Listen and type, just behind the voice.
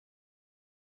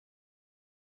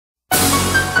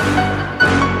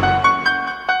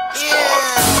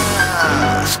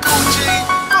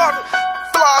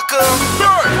Waka,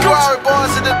 FERRARI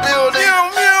BOYZ in the building.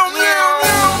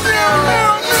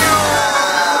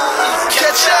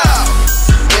 Catch up.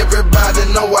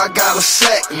 Everybody know I got a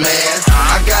sack, man.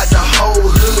 I got the whole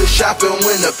hood shopping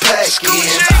when the pack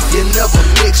in. You never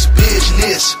mix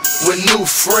business with new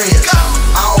friends.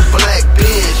 All black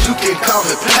Benz, you can call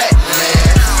me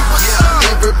Pacman.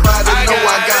 Everybody know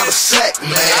I got a sack,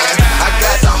 man. I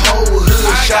got the whole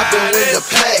hood shopping when the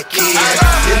pack in.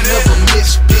 You never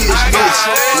mix business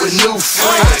with new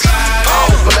friends.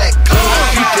 All black Benz,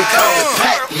 you can call me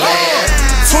Pacman.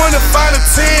 25 to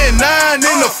 10, 9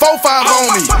 in the 4-5 on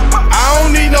me. I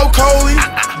don't need no Coley,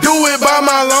 do it by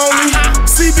my lonely.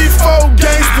 CB4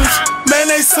 gangsters,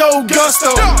 man, they so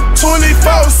gusto.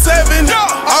 24/7,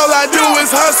 all I do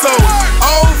is hustle.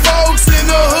 Old folks in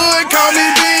the hood call me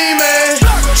B-Man.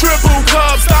 Triple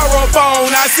cup,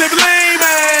 styrofoam, I sip lean,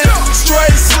 man.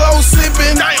 Straight slow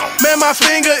sipping, man, my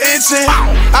finger itching.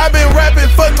 I've been rapping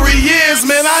for 3 years,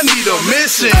 man, I need a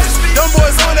mission. Them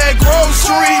boys on that Grove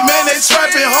Street, man, they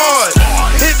trapping hard.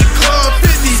 Hit the club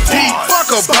 50 deep, fuck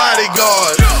a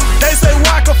bodyguard. They say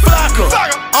Waka, Flocka,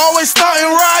 always starting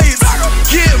riots.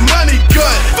 Get money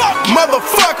gut,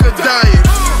 motherfucker dying.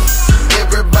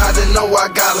 Everybody know I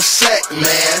got a sack,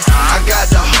 man. I got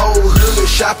the whole hood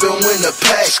shopping when the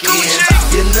pack in.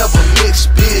 You never mix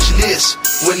business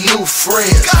with new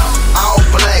friends. All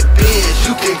black Benz,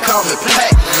 you can call me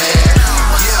Pacman.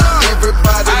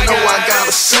 Everybody know I got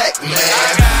a sack,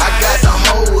 man. I got the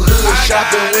whole hood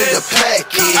shopping when the pack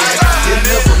in. You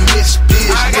never mix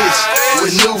business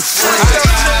with new friends.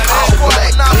 All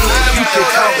black Benz, you can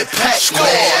call me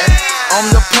Pacman. I'm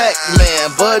the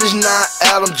Pacman, but it's not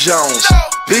Adam Jones.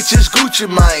 Bitches Gucci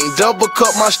mane, double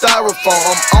cup my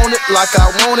styrofoam. I'm on it like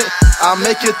I want it. I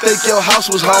make you think your house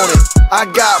was haunted. I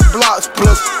got blocks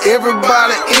plus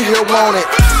everybody in here want it.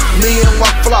 Me and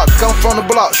Waka come from the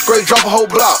block, straight drop a whole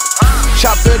block.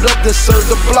 Chop it up then serve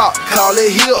the block, call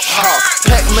it hip hop.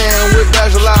 Pacman with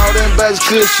bags loud and bags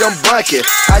kush, I'm blanket.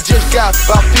 I just got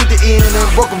about 50 in and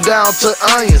broke them down to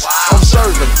onions. I'm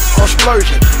serving, I'm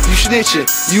splurging, you snitching,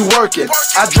 you working.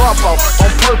 I drop off on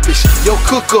purpose, your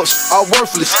cook-ups are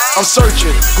worthless. I'm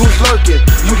searching, goose lurking,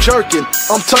 you jerking,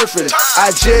 I'm turfing. I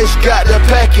just got the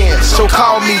pack in, so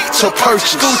call me to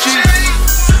purchase.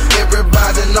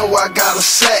 Everybody know I got a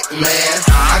sack, man.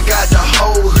 I got the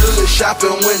whole hood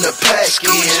shopping when the pack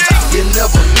in. You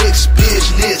never mix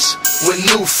business with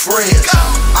new friends.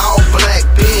 All black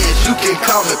Benz, you can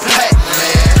call me Pac.